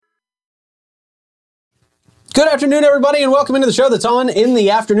Good afternoon, everybody, and welcome into the show that's on in the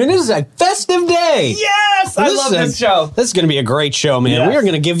afternoon. This is a festive day. Yes! I love this show. This is going to be a great show, man. Yes. We are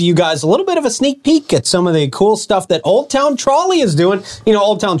going to give you guys a little bit of a sneak peek at some of the cool stuff that Old Town Trolley is doing. You know,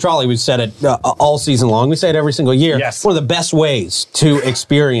 Old Town Trolley, we've said it all season long. We say it every single year. Yes. One of the best ways to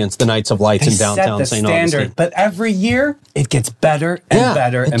experience the Nights of Lights in downtown St. Augustine. But every year, it gets better and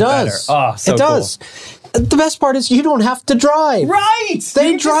better and better. Oh, so it does. Cool. The best part is you don't have to drive. Right!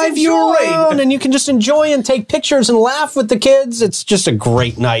 They drive you around, and you can just enjoy and take pictures and laugh with the kids. It's just a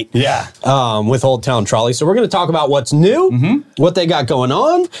great night. Yeah. With Old Town Trolley. So we're going to talk about what's new, what they got going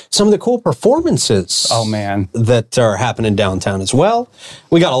on, some of the cool performances. Oh, man. That are happening downtown as well.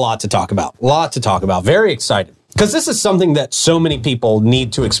 We got a lot to talk about. Very excited. Because this is something that so many people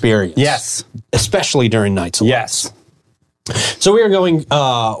need to experience. Yes. Especially during Nights of Lights. Yes. So we are going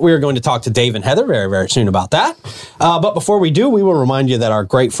to talk to Dave and Heather very, very soon about that. But before we do, we will remind you that our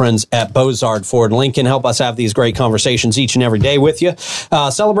great friends at Bozard Ford Lincoln help us have these great conversations each and every day with you.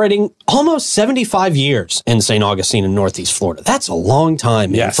 Celebrating almost 75 years in St. Augustine in Northeast Florida. That's a long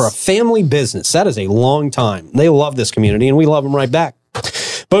time, man. Yes. For a family business, that is a long time. They love this community, and we love them right back.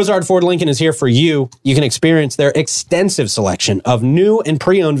 Bozard Ford Lincoln is here for you. You can experience their extensive selection of new and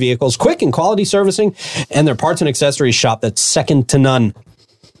pre-owned vehicles, quick and quality servicing, and their parts and accessories shop that's second to none.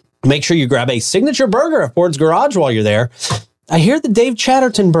 Make sure you grab a signature burger at Ford's Garage while you're there. I hear the Dave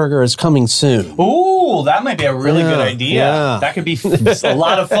Chatterton burger is coming soon. Ooh, that might be a really good idea. Yeah. That could be a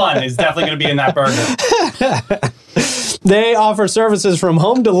lot of fun. It's definitely going to be in that burger. They offer services from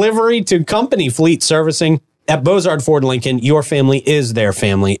home delivery to company fleet servicing. At Bozard Ford Lincoln, your family is their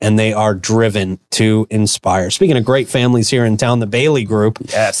family, and they are driven to inspire. Speaking of great families here in town, the Bailey Group.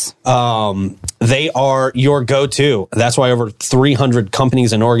 Yes. They are your go-to. That's why over 300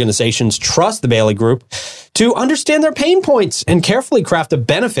 companies and organizations trust the Bailey Group to understand their pain points and carefully craft a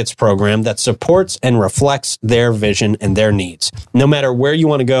benefits program that supports and reflects their vision and their needs. No matter where you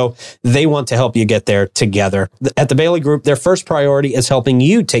want to go, they want to help you get there together. At the Bailey Group, their first priority is helping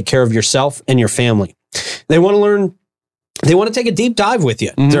you take care of yourself and your family. They want to take a deep dive with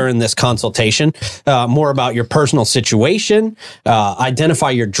you during this consultation, more about your personal situation, identify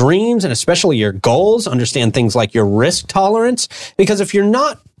your dreams and especially your goals, understand things like your risk tolerance, because if you're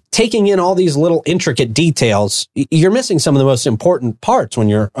not taking in all these little intricate details, you're missing some of the most important parts when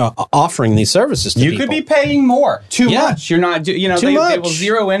you're offering these services to people. You could be paying more. Too much. You're not, they will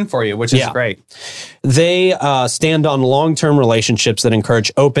zero in for you, which is great. They stand on long-term relationships that encourage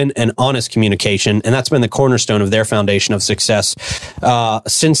open and honest communication, and that's been the cornerstone of their foundation of success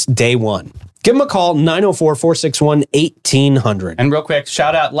since day one. Give them a call, 904-461-1800. And real quick,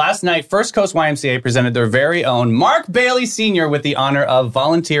 shout out. Last night, First Coast YMCA presented their very own Mark Bailey Sr. with the honor of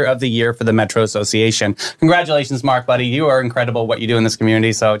Volunteer of the Year for the Metro Association. Congratulations, Mark, buddy. You are incredible what you do in this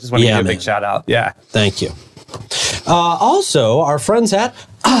community. So just want to give you a big shout out. Yeah. Thank you. Also, our friends at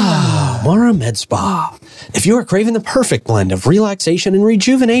Mara Med Spa. If you are craving the perfect blend of relaxation and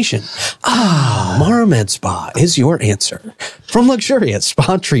rejuvenation, Mara Med Spa is your answer. From luxurious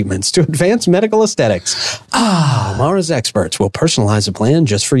spa treatments to advanced medical aesthetics, Mara's experts will personalize a plan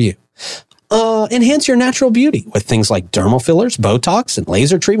just for you. Enhance your natural beauty with things like dermal fillers, Botox, and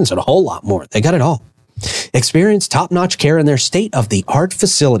laser treatments, and a whole lot more. They got it all. Experience top-notch care in their state-of-the-art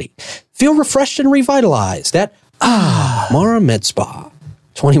facility. Feel refreshed and revitalized at Mara Med Spa.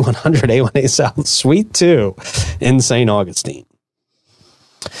 2100 A1A South, Suite 2 in St. Augustine.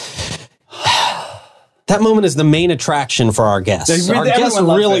 That moment is the main attraction for our guests. Our guests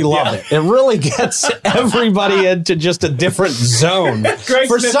really love it. It really gets everybody into just a different zone.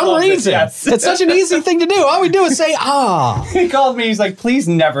 For some reason. It's such an easy thing to do. All we do is say, He called me. He's like, please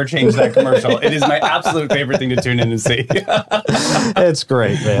never change that commercial. It is my absolute favorite thing to tune in and see. It's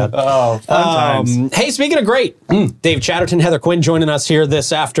great, man. Oh, fun times. Hey, speaking of great, Dave Chatterton, Heather Quinn joining us here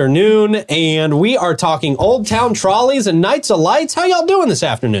this afternoon, and we are talking Old Town Trolleys and Nights of Lights. How y'all doing this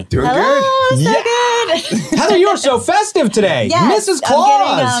afternoon? Doing good. So good. Heather, you're so festive today. Yes, Mrs.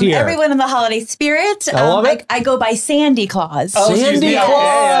 Claus here. Everyone in the holiday spirit. I love it. I go by Sandy Claus. Oh, Sandy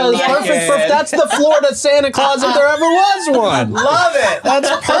Claus. Yeah, Perfect. That's the Florida Santa Claus if there ever was one. Love it. That's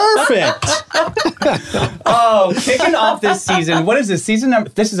perfect. Kicking off this season. What is this season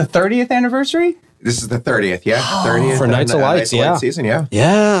number? This is the 30th anniversary? This is the 30th, yeah. 30th for Nights of Lights, yeah. Season, yeah.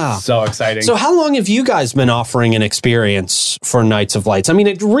 Yeah. So exciting. So how long have you guys been offering an experience for Nights of Lights? I mean,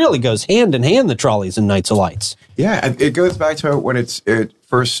 it really goes hand in hand, the Trolleys and Nights of Lights. Yeah, it goes back to when it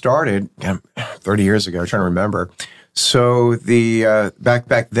first started, 30 years ago, I'm trying to remember. So the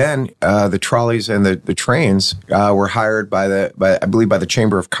back then, the trolleys and the trains were hired by the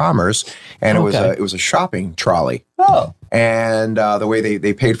Chamber of Commerce, and it was a shopping trolley. Oh, and the way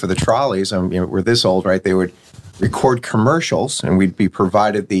they paid for the trolleys, we're this old, right? They would record commercials, and we'd be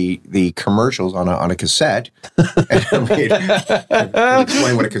provided the commercials on a cassette, and we'd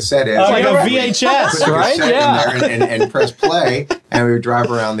explain what a cassette is. Like a VHS, Put a right? cassette in there and press play, and we would drive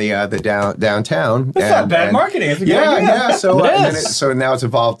around the downtown. that's not bad marketing. It's a good idea. Yeah. So Yes. so now it's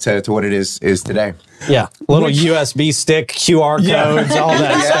evolved to what it is today. Yeah, little USB stick, QR codes, all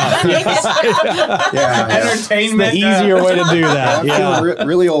that stuff. Yeah. Entertainment. The easier way to do that. I'm Yeah. feeling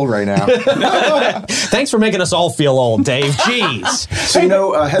really old right now. Thanks for making us all feel old, Dave. Jeez.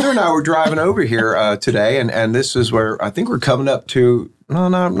 So, Heather and I were driving over here today, and this is where I think we're coming up to,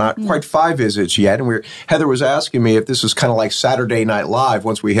 not quite 5 visits yet. And Heather was asking me if this was kind of like Saturday Night Live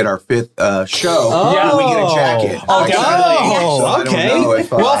once we hit our 5th show. Yeah. We get a jacket. Oh, Like, definitely. so I don't okay. know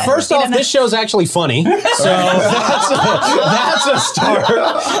if, Well, first off, this show's actually funny, so that's a start.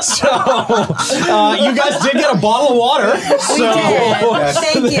 So you guys did get a bottle of water. So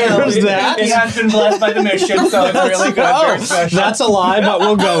Thank you. there's that. It has been blessed by the mission, so it's really good. Very special. That's a lie, but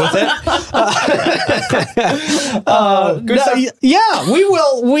we'll go with it. Good stuff. Yeah, we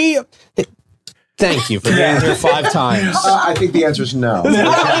will. Thank you for being here 5 times. I think the answer is no. No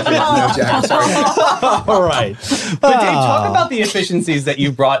jacket. Sorry. All right. But Dave, talk about the efficiencies that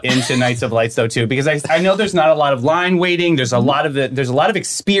you brought into Nights of Lights, though, too, because I know there's not a lot of line waiting. There's a lot of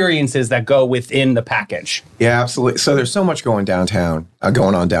experiences that go within the package. Yeah, absolutely. So there's so much going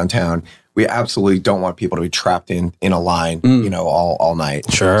on downtown. We absolutely don't want people to be trapped in a line, all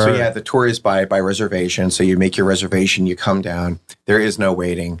night. Sure. So yeah, the tour is by reservation. So you make your reservation, you come down. There is no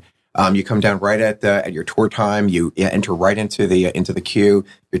waiting. You come down right at your tour time. You enter right into the queue.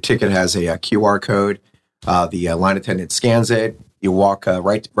 Your ticket has a QR code. The line attendant scans it. You walk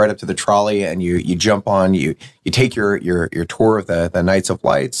right up to the trolley, and you jump on. You take your tour of the Nights of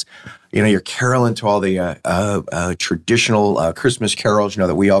Lights. You're caroling to all the traditional Christmas carols,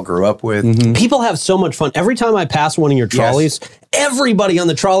 that we all grew up with. Mm-hmm. People have so much fun. Every time I pass one of your trolleys, everybody on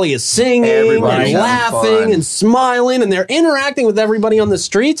the trolley is singing Everybody's and having laughing fun. and smiling, and they're interacting with everybody on the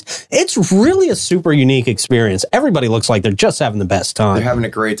streets. It's really a super unique experience. Everybody looks like they're just having the best time. They're having a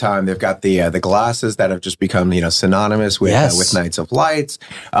great time. They've got the glasses that have just become synonymous with Nights of Lights.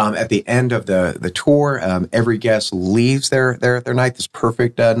 At the end of the tour, every guest leaves their night, this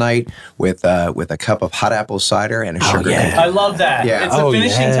perfect night, with a cup of hot apple cider and a sugar cookie. I love that. Yeah. It's a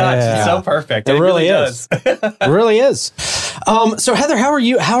finishing touch. It's so perfect. It really is. It really is. So Heather, how are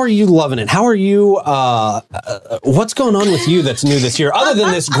you loving it? How are you? What's going on with you that's new this year, other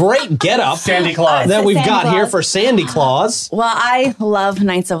than this great getup Sandy Claus that we've Santa got here Claus. for Sandy Claus? Well, I love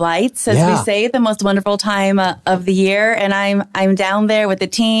Nights of Lights, as we say, the most wonderful time of the year. And I'm down there with the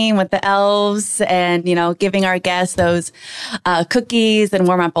team, with the elves, and giving our guests those cookies and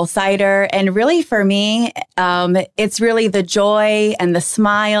warm apple cider. And really, for me, it's really the joy and the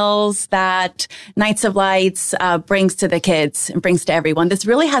smiles that Nights of Lights brings to the kids and brings to everyone. This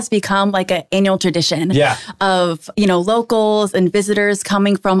really has become like an annual tradition of locals and visitors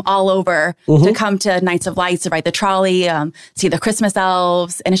coming from all over to come to Nights of Lights to ride the trolley, see the Christmas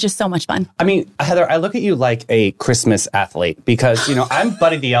elves, and it's just so much fun. I mean, Heather, I look at you like a Christmas athlete because, I'm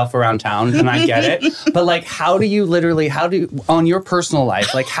Buddy the Elf around town and I get it. But how do you on your personal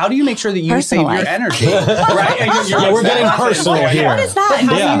life, how do you make sure that you Personal save your life. energy? Right? Yeah, we're getting personal here. What is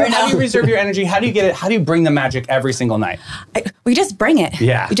that? How do you reserve your energy? How do you get it? How do you bring the magic every single night? We just bring it.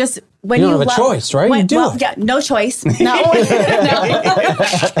 Yeah. We just when You don't have a choice, right? You do it. Yeah, no choice. No.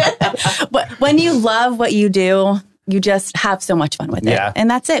 But when you love what you do, you just have so much fun with it. Yeah. And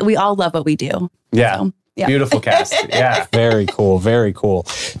that's it. We all love what we do. Yeah. So, yeah. Beautiful cast. Yeah. Very cool. Very cool.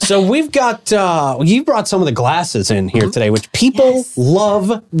 So we've got, you brought some of the glasses in here today, which people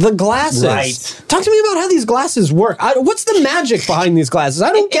love the glasses. Right. Talk to me about how these glasses work. What's the magic behind these glasses?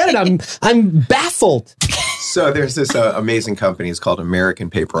 I don't get it. I'm baffled. So there's this amazing company. It's called American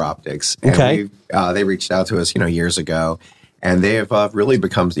Paper Optics. And they reached out to us, years ago. And they have really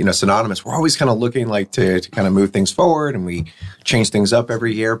become, synonymous. We're always kind of looking to kind of move things forward, and we change things up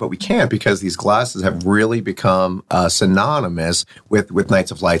every year, but we can't because these glasses have really become synonymous with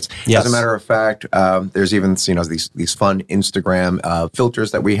Nights of Lights. Yes. As a matter of fact, there's even these fun Instagram filters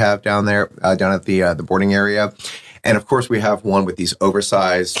that we have down there, down at the boarding area. And of course, we have one with these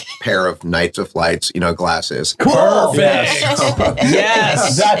oversized pair of Nights of Lights, glasses. Perfect.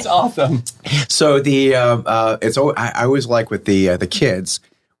 Yes. That's awesome. So I always like with the kids,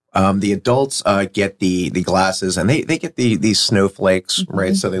 The adults get the glasses, and they get these snowflakes,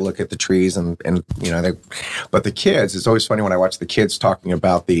 right? So they look at the trees, and but the kids, it's always funny when I watch the kids talking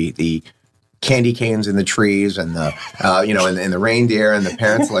about the candy canes in the trees and the and the reindeer, and the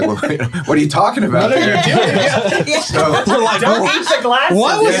parents are like, well, what are you talking about? What are you doing? So They're like, Don't eat the glasses.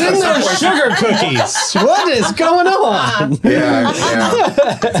 what was in those sugar cookies? What is going on? yeah.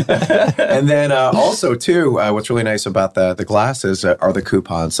 And then also too, what's really nice about the glasses are the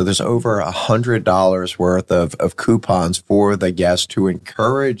coupons. So there's over $100 worth of coupons for the guests to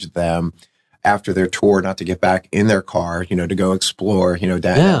encourage them after their tour not to get back in their car, to go explore,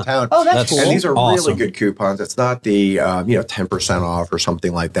 downtown. Oh, that's cool. And these are awesome. really good coupons. It's not the 10% off or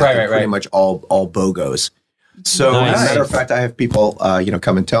something like that. Right, They're pretty much all BOGOs. So Nice. as a matter of fact, I have people,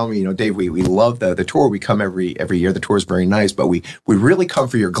 come and tell me, Dave, we love the tour. We come every year. The tour is very nice, but we really come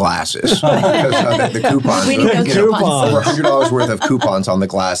for your glasses because the coupons. We need those coupons. Over $100 worth of coupons on the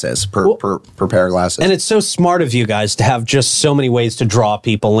glasses per pair of glasses. And it's so smart of you guys to have just so many ways to draw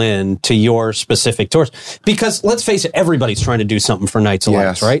people in to your specific tours. Because let's face it, everybody's trying to do something for Nights of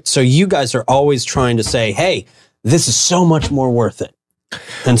Lights, right? So you guys are always trying to say, hey, this is so much more worth it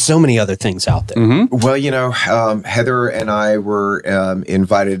than so many other things out there. Mm-hmm. Well, Heather and I were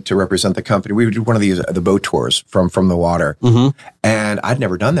invited to represent the company. We would do one of the boat tours from the water, and I'd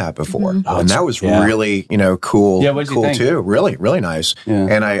never done that before, and that was really cool. Yeah, what'd you think? Too. Really, really nice. Yeah.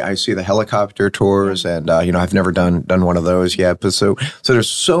 And I see the helicopter tours, and I've never done one of those yet. But so there's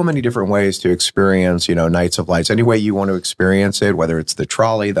so many different ways to experience Nights of Lights. Any way you want to experience it, whether it's the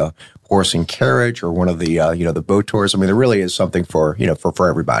trolley, the horse and carriage, or one of the the boat tours. I mean, there really is something for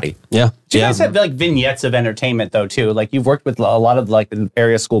everybody. Yeah. Do you guys have like vignettes of entertainment though too? Like you've worked with a lot of like the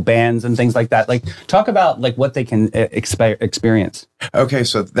area school bands and things like that. Like talk about like what they can experience. Okay,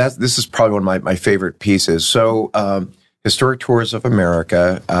 so this is probably one of my favorite pieces. So Historic Tours of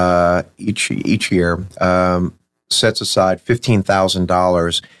America each year sets aside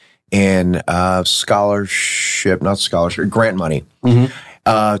 $15,000 in grant money.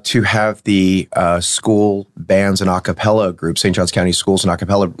 To have the school bands and a cappella groups, St. Johns County schools and a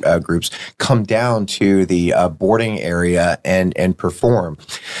cappella groups, come down to the boarding area and perform.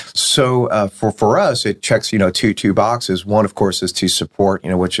 So for us, it checks two boxes. One, of course, is to support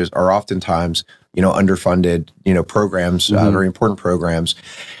which are oftentimes underfunded programs, very important programs.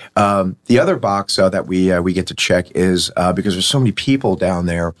 The other box that we get to check is because there's so many people down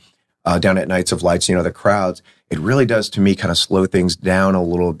there. Down at Nights of Lights, the crowds, it really does to me kind of slow things down a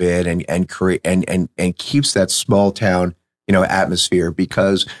little bit and create and keeps that small town, atmosphere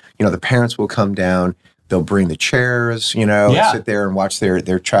because, the parents will come down, they'll bring the chairs, sit there and watch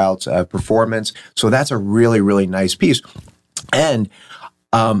their child's performance. So that's a really, really nice piece. And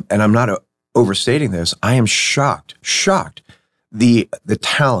I'm not overstating this. I am shocked. The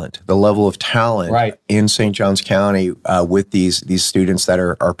talent, the level of talent in St. Johns County with these students that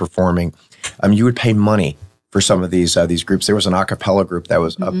are performing. You would pay money for some of these groups. There was an a cappella group that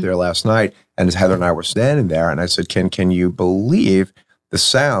was up there last night, and Heather and I were standing there, and I said, "Can you believe the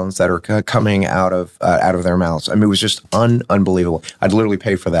sounds that are coming out of their mouths?" I mean, it was just unbelievable. I'd literally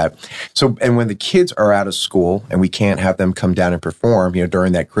pay for that. So, and when the kids are out of school and we can't have them come down and perform,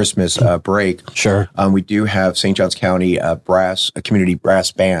 during that Christmas break, sure, we do have St. Johns County community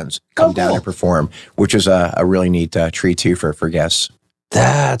brass bands come down and perform, which is a really neat treat too for guests.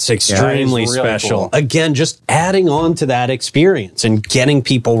 That's extremely really special. cool. Again, just adding on to that experience and getting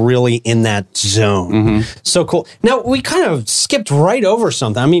people really in that zone. So cool. Now, we kind of skipped right over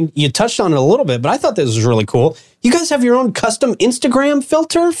something. I mean, you touched on it a little bit, but I thought this was really cool. You guys have your own custom Instagram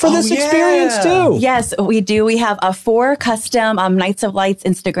filter for this experience too. Yes, we do. We have 4 custom Nights of Lights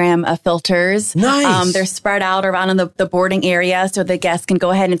Instagram filters. Nice. They're spread out around in the boarding area, so the guests can go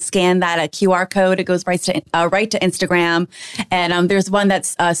ahead and scan that QR code. It goes right to Instagram. And there's one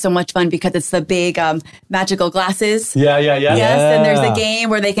that's so much fun because it's the big magical glasses. Yeah. Yes, and there's a game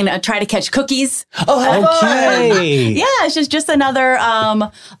where they can try to catch cookies. Okay. Yeah, it's just another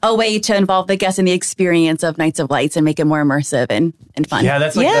a way to involve the guests in the experience of Nights of Lights and make it more immersive and fun. Yeah,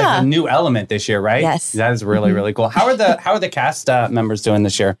 that's like a new element this year, right? Yes. That is really, really cool. How are the cast members doing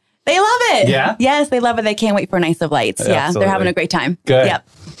this year? They love it. Yeah? Yes, they love it. They can't wait for Nights of Lights. Yeah, Absolutely. they're having a great time. Good. Yep.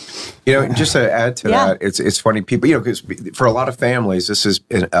 Just to add to that, it's funny, people, because for a lot of families, this is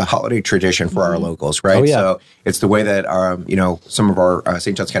a holiday tradition for our locals, right? Oh, yeah. So it's the way that, some of our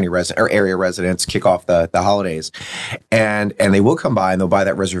St. Johns County area residents kick off the holidays. And they will come by and they'll buy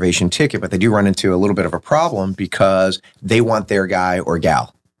that reservation ticket, but they do run into a little bit of a problem because they want their guy or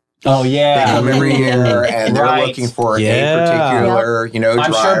gal Oh yeah, they come every year, and they're looking for a particular, I'm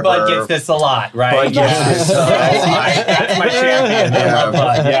driver. sure Bud gets this a lot, right? Bud gets this. That's my champion.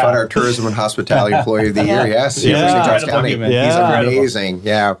 Bud, our tourism and hospitality employee of the year. Yes, St. George County. He's amazing.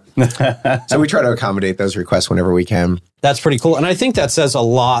 Yeah. So we try to accommodate those requests whenever we can. That's pretty cool. And I think that says a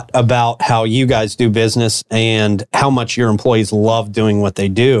lot about how you guys do business and how much your employees love doing what they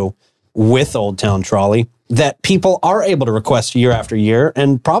do with Old Town Trolley, that people are able to request year after year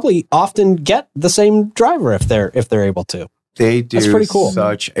and probably often get the same driver if they're able to. They do That's pretty cool.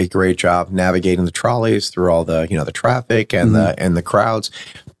 Such a great job navigating the trolleys through all the the traffic and the crowds,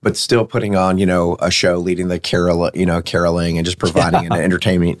 but still putting on a show, leading the caroling, and just providing an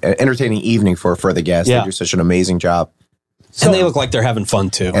entertaining evening for the guests. They do such an amazing job. And they look like they're having fun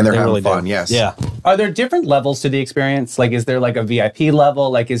too. And they're having really fun, do. yes. Yeah. Are there different levels to the experience? Like, is there like a VIP level?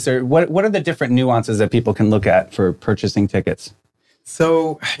 Like, is there what are the different nuances that people can look at for purchasing tickets?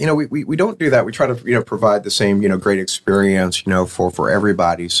 So, we don't do that. We try to, provide the same, great experience, for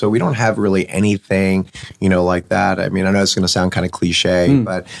everybody. So we don't have really anything, like that. I mean, I know it's going to sound kind of cliche,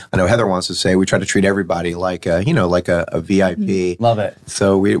 but I know Heather wants to say we try to treat everybody like a VIP. Love it.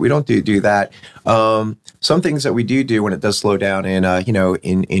 So we don't do that. Some things that we do when it does slow down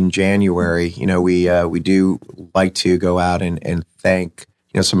in January, we do like to go out and thank,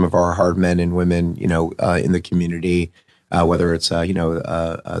 some of our hard men and women, in the community. Whether it's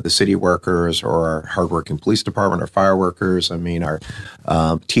the city workers or our hardworking police department, our fire workers, our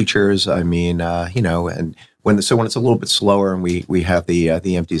teachers, and when it's a little bit slower and we have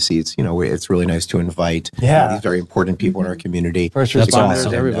the empty seats, it's really nice to invite these very important people in our community. First responders,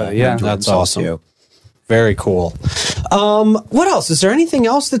 awesome. Everybody, that's awesome. Too. Very cool. What else? Is there anything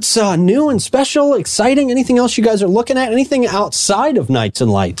else that's new and special, exciting? Anything else you guys are looking at? Anything outside of Nights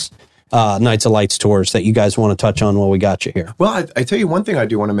and Lights? Nights of Lights tours that you guys want to touch on while we got you here? Well, I tell you one thing I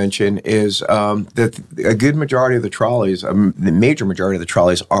do want to mention is that a good majority of the trolleys, the major majority of the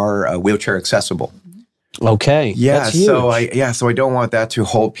trolleys are wheelchair accessible. Okay. Yeah. That's huge. So I don't want that to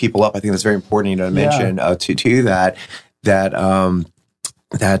hold people up. I think that's very important to mention to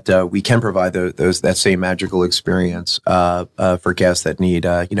that we can provide that same magical experience for guests that need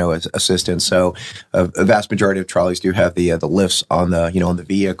assistance. So a vast majority of trolleys do have the lifts on the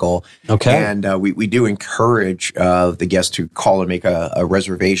vehicle. Okay, and we do encourage the guests to call and make a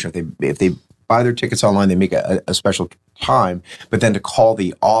reservation if they buy their tickets online. They make a special time, but then to call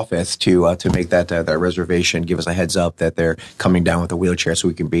the office to make that reservation, give us a heads up that they're coming down with a wheelchair, so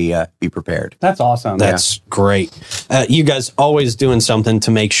we can be prepared. That's awesome. That's great. You guys always doing something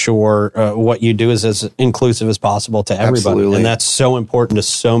to make sure what you do is as inclusive as possible to everybody. Absolutely. And that's so important to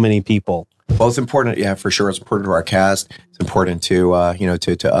so many people. Well, it's important, for sure. It's important to our cast. It's important to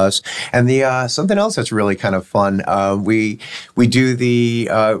to us. And the something else that's really kind of fun. We do the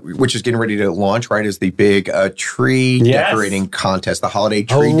which is getting ready to launch. Right, is the big tree decorating contest, the holiday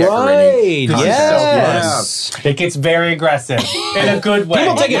tree decorating contest. Yes. It gets very aggressive in a good way.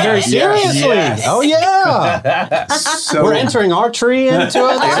 People take it very seriously. Yes. Oh yeah. So we're entering our tree into it.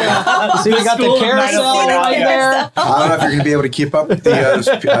 So you got the carousel right there. I don't know if you're going to be able to keep up with the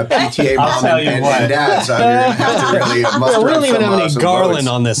PTA mom and dads. You're going to have to really muster we don't even have any garland votes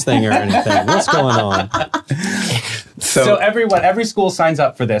on this thing or anything. What's going on? So every school signs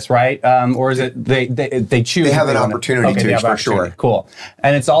up for this, right? Or is it they choose? They have an opportunity to, for sure. Cool.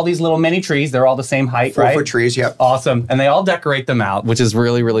 And it's all these little mini trees. They're all the same height, right? 4-foot trees, yep. Awesome. And they all decorate them out, which is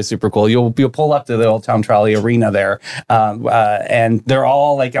really, really super cool. You'll pull up to the Old Town Trolley Arena there, and they're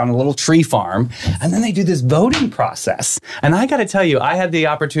all like on a little tree farm. And then they do this voting process. And I got to tell you, I had the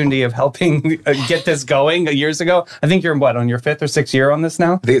opportunity of helping get this going years ago. I think you're on your 5th or 6th year on this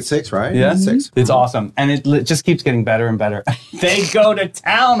now? I think it's 6, right? Yeah, 6. It's awesome. And it just keeps getting better and better. They go to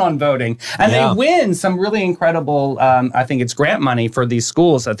town on voting, and they win some really incredible, I think it's grant money for these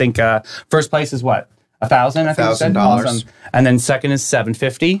schools. I think first place is what? $1,000, $1,000. Awesome. And then second is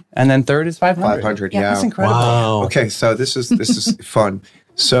 $750, and then third is $500. $500, That's incredible. Wow. Okay, so this is fun.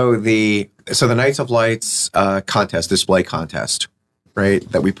 So the Nights of Lights display contest, right,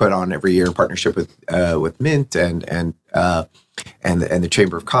 that we put on every year in partnership with Mint and the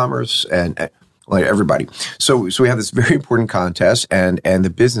Chamber of Commerce and everybody. So we have this very important contest, and the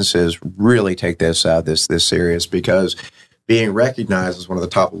businesses really take this serious, because being recognized as one of the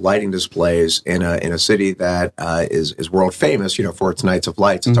top lighting displays in a city that is world famous, for its Nights of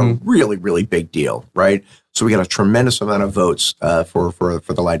Lights, it's a really, really big deal, right? So we got a tremendous amount of votes for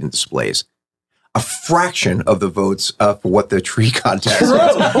the lighting displays. a fraction of the votes for what the tree contest is.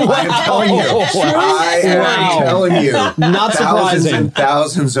 I am telling you. I am telling you. Not thousands surprising. and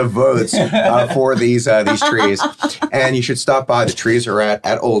thousands of votes for these trees. And you should stop by. The trees are at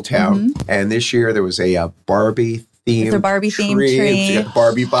Old Town. And this year there was a Barbie themed It's a Barbie-themed tree. So you got the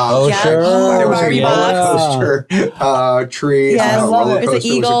Barbie box. Oh, sure. There was Barbie a roller coaster tree. Yes. Roller There's an coaster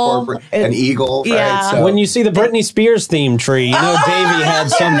eagle. was an eagle. Yeah. Right? So, When you see the Britney Spears themed tree, you know Davey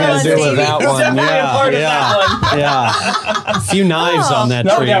had something to do with that one. Yeah. A few knives on that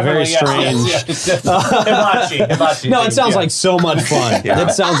tree. Very strange. Hibachi. No, it sounds like so much fun.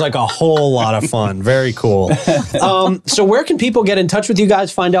 It sounds like a whole lot of fun. Very cool. So where can people get in touch with you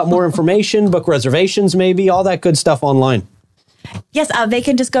guys, find out more information, book reservations, maybe, all that good stuff online? Yes, they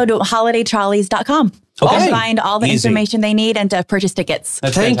can just go to holidaytrolleys.com. Okay. And find all the Easy. information they need and to purchase tickets.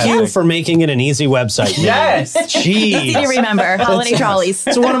 Thank you for making it an easy website. Yes. Jeez. Easy to remember. Holiday Trolleys.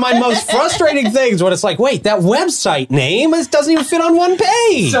 It's one of my most frustrating things when it's like, wait, that website name doesn't even fit on one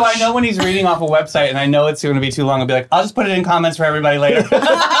page. So I know when he's reading off a website and I know it's going to be too long, I'll be like, I'll just put it in comments for everybody later.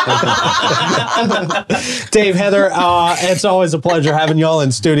 Dave, Heather, it's always a pleasure having y'all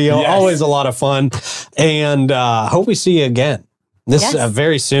in studio. Yes. Always a lot of fun. And hope we see you again. This Yes.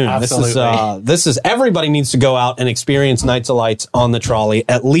 very soon. Absolutely. This is everybody needs to go out and experience Nights of Lights on the trolley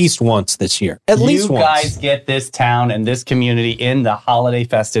at least once this year. At least You once. guys get this town and this community in the holiday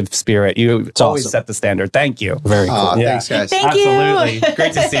festive spirit. You always awesome. set the standard. Thank you. Very cool. Thanks, guys. Thank you. Absolutely.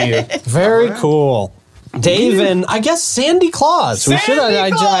 Great to see you. Very cool. Dave and I guess Sandy Claus. I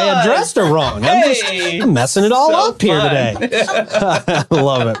addressed her wrong. Hey! I'm messing it all So up here fun. today. I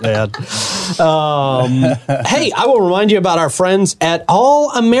love it, man. Hey, I will remind you about our friends at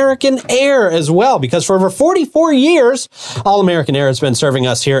All American Air as well, because for over 44 years, All American Air has been serving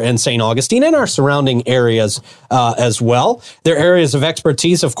us here in St. Augustine and our surrounding areas as well. Their areas of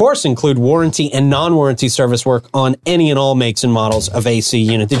expertise, of course, include warranty and non-warranty service work on any and all makes and models of AC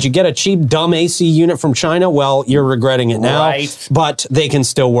unit. Did you get a cheap, dumb AC unit from China? Well, you're regretting it now, Right. but they can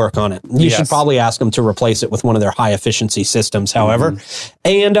still work on it. You Yes. should probably ask them to replace it with one of their high efficiency systems, however,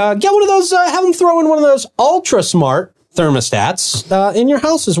 and get one of those, have them throw in one of those ultra smart thermostats in your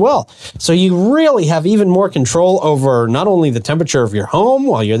house as well. So you really have even more control over not only the temperature of your home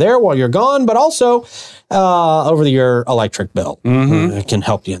while you're there, while you're gone, but also over your electric bill. It can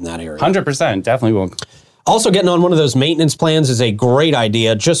help you in that area. 100%. Definitely will. Also, getting on one of those maintenance plans is a great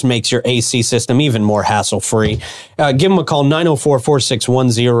idea. Just makes your AC system even more hassle-free. Give them a call,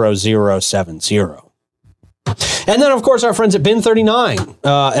 904-461-0070. And then, of course, our friends at Bin 39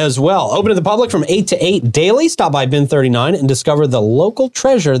 as well. Open to the public from 8 to 8 daily. Stop by Bin 39 and discover the local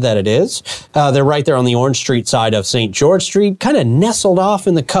treasure that it is. They're right there on the Orange Street side of St. George Street, kind of nestled off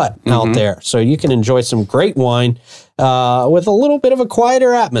in the cut out there. So you can enjoy some great wine with a little bit of a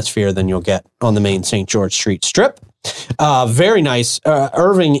quieter atmosphere than you'll get on the main St. George Street strip. Very nice.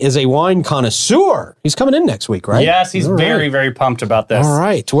 Irving is a wine connoisseur. He's coming in next week, right? Yes, he's All very, right. very pumped about this. All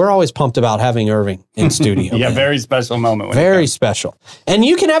right. We're always pumped about having Irving in studio. Yeah, man. very special moment. When Very special. And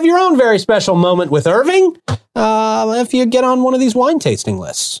you can have your own very special moment with Irving if you get on one of these wine tasting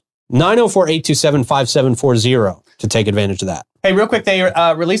lists. 904-827-5740 to take advantage of that. Hey, real quick, they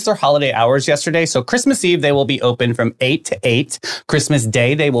released their holiday hours yesterday. So Christmas Eve, they will be open from 8 to 8. Christmas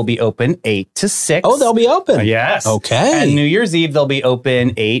Day, they will be open 8 to 6. Oh, they'll be open. Yes. Okay. And New Year's Eve, they'll be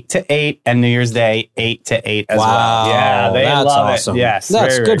open 8 to 8. And New Year's Day, 8 to 8 as Wow. well. Yeah, they That's love awesome. it. Yes.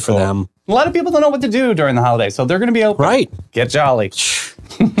 That's very, good very for cool. them. A lot of people don't know what to do during the holidays, so they're going to be open. Right. Get jolly.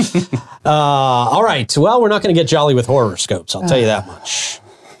 All right. Well, we're not going to get jolly with horoscopes. I'll tell you that much.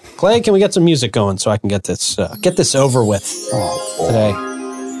 Clay, can we get some music going so I can get this over with today?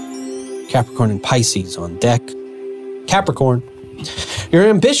 Capricorn and Pisces on deck. Capricorn, your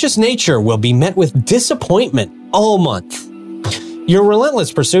ambitious nature will be met with disappointment all month. Your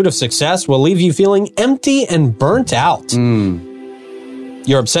relentless pursuit of success will leave you feeling empty and burnt out.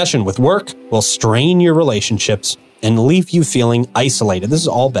 Your obsession with work will strain your relationships and leave you feeling isolated. This is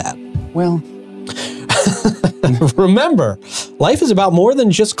all bad. Well, Remember, life is about more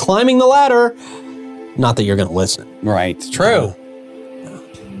than just climbing the ladder. Not that you're going to listen. right. True.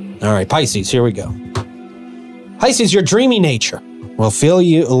 All right, Pisces, here we go. Pisces, your dreamy nature will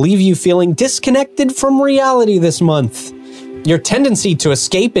leave you feeling disconnected from reality this month. Your tendency to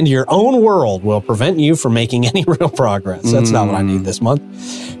escape into your own world will prevent you from making any real progress. That's not what I need this month.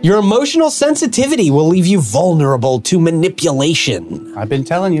 Your emotional sensitivity will leave you vulnerable to manipulation. I've been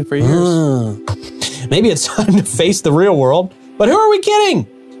telling you for years. Maybe it's time to face the real world, but who are we kidding?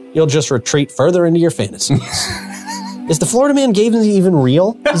 You'll just retreat further into your fantasies. Is the Florida Man Games even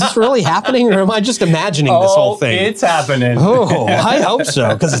real? Is this really happening, or am I just imagining this whole thing? It's happening. Oh, I hope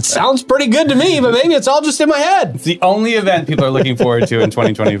so, because it sounds pretty good to me, but maybe it's all just in my head. It's the only event people are looking forward to in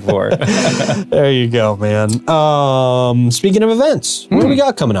 2024. There you go, man. Speaking of events, what do we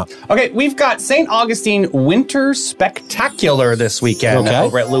got coming up? Okay, we've got St. Augustine Winter Spectacular this weekend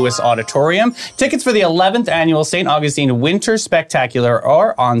over at Lewis Auditorium. Tickets for the 11th annual St. Augustine Winter Spectacular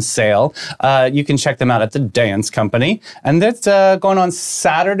are on sale. You can check them out at the Dance Company. And that's going on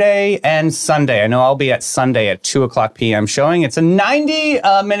Saturday and Sunday. I know I'll be at Sunday at 2 o'clock p.m. showing. It's a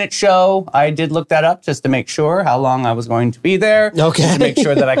 90-minute show. I did look that up just to make sure how long I was going to be there. Okay. Just to make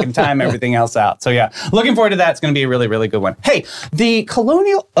sure that I can time everything else out. So yeah, looking forward to that. It's going to be a really, really good one. Hey, the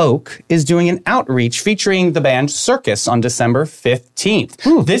Colonial Oak is doing an outreach featuring the band Circus on December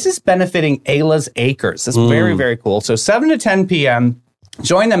 15th. This is benefiting Ayla's Acres. It's very, very cool. So 7 to 10 p.m.,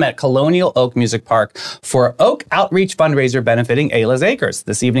 join them at Colonial Oak Music Park for Oak Outreach Fundraiser benefiting Ayla's Acres.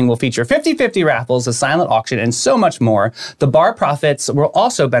 This evening will feature 50-50 raffles, a silent auction, and so much more. The bar profits will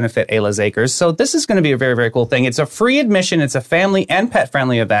also benefit Ayla's Acres. So this is going to be a very, very cool thing. It's a free admission. It's a family and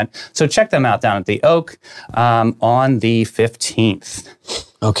pet-friendly event. So check them out down at the Oak on the 15th.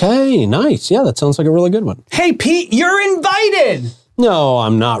 Okay, nice. Yeah, that sounds like a really good one. Hey, Pete, you're invited! No,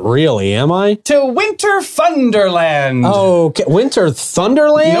 I'm not really, am I? To Winter Thunderland. Okay, Winter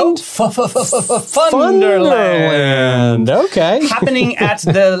Thunderland? Nope. Thunderland. Okay. Happening at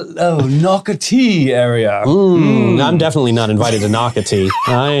the Nocatee area. I'm definitely not invited to Nocatee.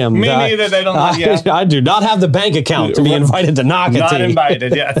 I am. Me neither. They don't. I do not have the bank account to be invited to Nocatee. Not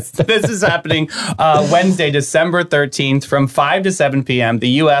invited. Yes, this is happening Wednesday, December 13th, from 5 to 7 p.m.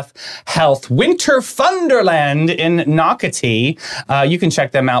 The UF Health Winter Thunderland in Nocatee. You can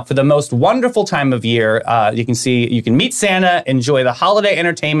check them out for the most wonderful time of year. You can meet Santa, enjoy the holiday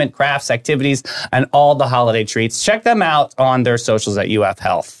entertainment, crafts, activities, and all the holiday treats. Check them out on their socials at UF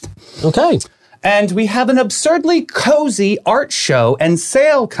Health. Okay. And we have an absurdly cozy art show and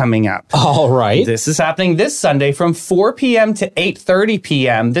sale coming up. All right. This is happening this Sunday from 4 p.m. to 8:30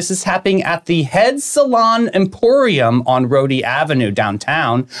 p.m. This is happening at the Head Salon Emporium on Rhodey Avenue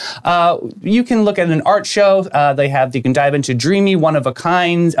downtown. You can look at an art show. You can dive into dreamy,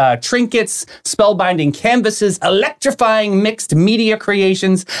 one-of-a-kind trinkets, spellbinding canvases, electrifying mixed media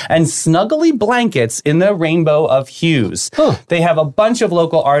creations, and snuggly blankets in the rainbow of hues. They have a bunch of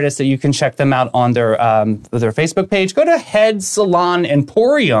local artists that you can check them out on their Facebook page. Go to Head Salon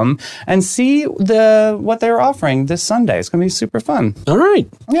Emporium and see what they're offering this Sunday. It's going to be super fun. All right.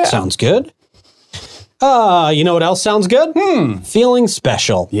 Yeah. Sounds good. You know what else sounds good? Feeling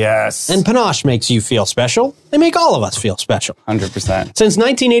special. Yes. And Panache makes you feel special. They make all of us feel special. 100%. Since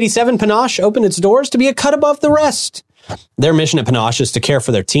 1987, Panache opened its doors to be a cut above the rest. Their mission at Panache is to care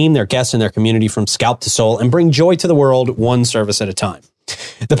for their team, their guests, and their community from scalp to soul and bring joy to the world one service at a time.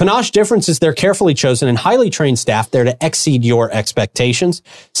 The Panache difference is their carefully chosen and highly trained staff there to exceed your expectations.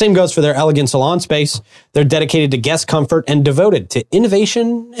 Same goes for their elegant salon space. They're dedicated to guest comfort and devoted to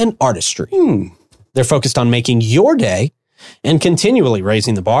innovation and artistry. They're focused on making your day and continually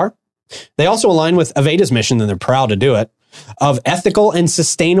raising the bar. They also align with Aveda's mission, and they're proud to do it, of ethical and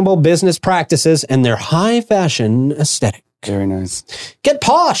sustainable business practices and their high fashion aesthetic. Very nice. Get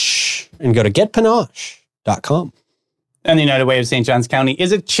posh and go to getpanache.com. And the United Way of St. Johns County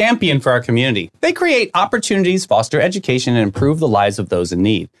is a champion for our community. They create opportunities, foster education, and improve the lives of those in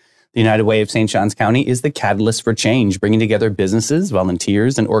need. The United Way of St. Johns County is the catalyst for change, bringing together businesses,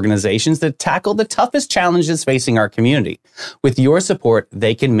 volunteers, and organizations that tackle the toughest challenges facing our community. With your support,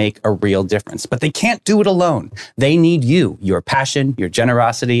 they can make a real difference, but they can't do it alone. They need you, your passion, your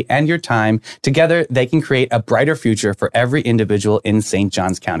generosity, and your time. Together, they can create a brighter future for every individual in St.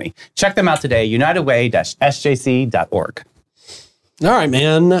 Johns County. Check them out today, unitedway-sjc.org. All right,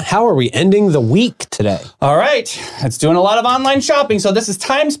 man. How are we ending the week today? All right. It's doing a lot of online shopping. So this is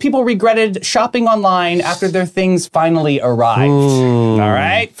times people regretted shopping online after their things finally arrived. All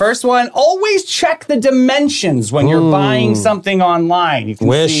right. First one, always check the dimensions when you're buying something online. You can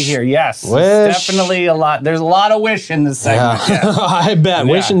see here. Yes. It's definitely a lot. There's a lot of Wish in this segment. Yeah. Yes. I bet.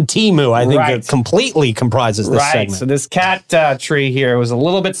 Yeah. Wish and Temu, I think, it completely comprises this segment. So this cat tree here was a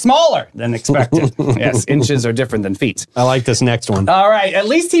little bit smaller than expected. Yes. Inches are different than feet. I like this next one. All right. At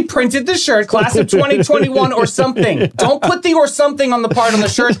least he printed the shirt, class of 2021 or something. Don't put the or something on the part on the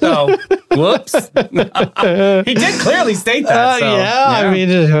shirt, though. Whoops. He did clearly state that. I mean,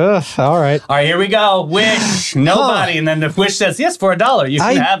 all right. All right, here we go. Wish. Nobody. And then the Wish says, yes, for $1. You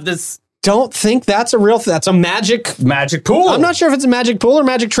can have this. Don't think that's a real that's a magic pool. I'm not sure if it's a magic pool or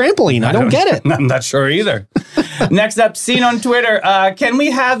magic trampoline. I don't get it. I'm not sure either. Next up, seen on Twitter. Can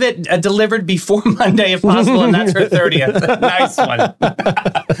we have it delivered before Monday if possible? And that's her 30th. Nice one.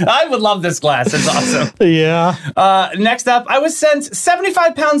 I would love this glass. It's awesome. Yeah. Next up, I was sent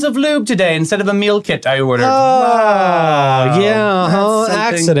 75 pounds of lube today instead of a meal kit I ordered. Oh, yeah.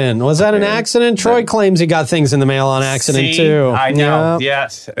 Accident. Was that an accident? Troy claims he got things in the mail on accident, too. I know.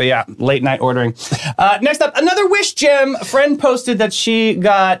 Yes. Yeah. Late night ordering. Next up, another wish gem. A friend posted that she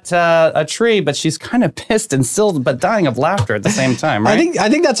got a tree, but she's kind of pissed and still but dying of laughter at the same time, right? I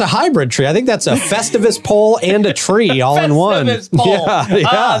think that's a hybrid tree. I think that's a Festivus pole and a tree all in one. Festivus pole.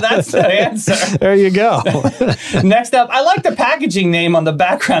 Yeah. That's the answer. There you go. Next up, I like the packaging name on the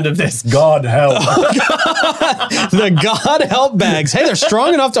background of this. God help. The God help bags. Hey, they're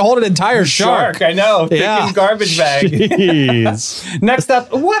strong enough to hold an entire shark. I know. Freaking garbage bag. Jeez. Next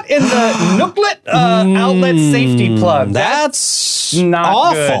up, what in the Nooklet outlet safety plug? That's not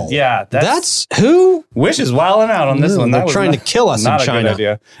awful. Good. Yeah. That's who? Wish is wilding out on this one. They're trying to kill us in China. Good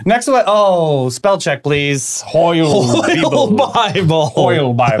idea. Next one. Oh, spell check, please. Hoyle Bible.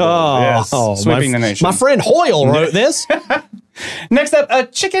 Hoyle Bible. Yes. Sweeping the nation. My friend Hoyle wrote this. Next up, a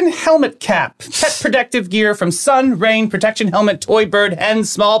chicken helmet cap. Pet protective gear from sun, rain, protection helmet, toy bird, hen,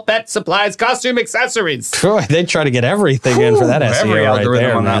 small pet supplies, costume accessories. Boy, they try to get everything in for that SEO every algorithm right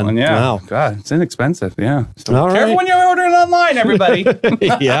there, on that one. Yeah. Wow. God, it's inexpensive. Yeah. So All careful right. when you're ordering online, everybody.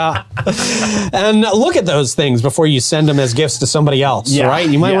 Yeah. And look at those things before you send them as gifts to somebody else, right?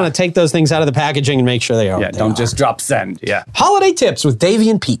 You might want to take those things out of the packaging and make sure they are. Yeah, don't just drop send. Yeah. Holiday tips with Davey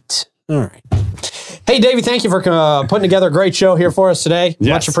and Pete. All right. Hey, Davey, thank you for putting together a great show here for us today. Yes.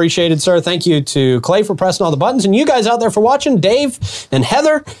 Much appreciated, sir. Thank you to Clay for pressing all the buttons. And you guys out there for watching. Dave and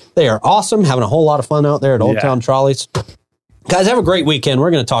Heather, they are awesome. Having a whole lot of fun out there at Old Town Trolleys. Guys, have a great weekend.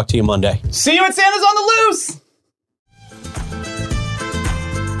 We're going to talk to you Monday. See you at Santa's on the Loose.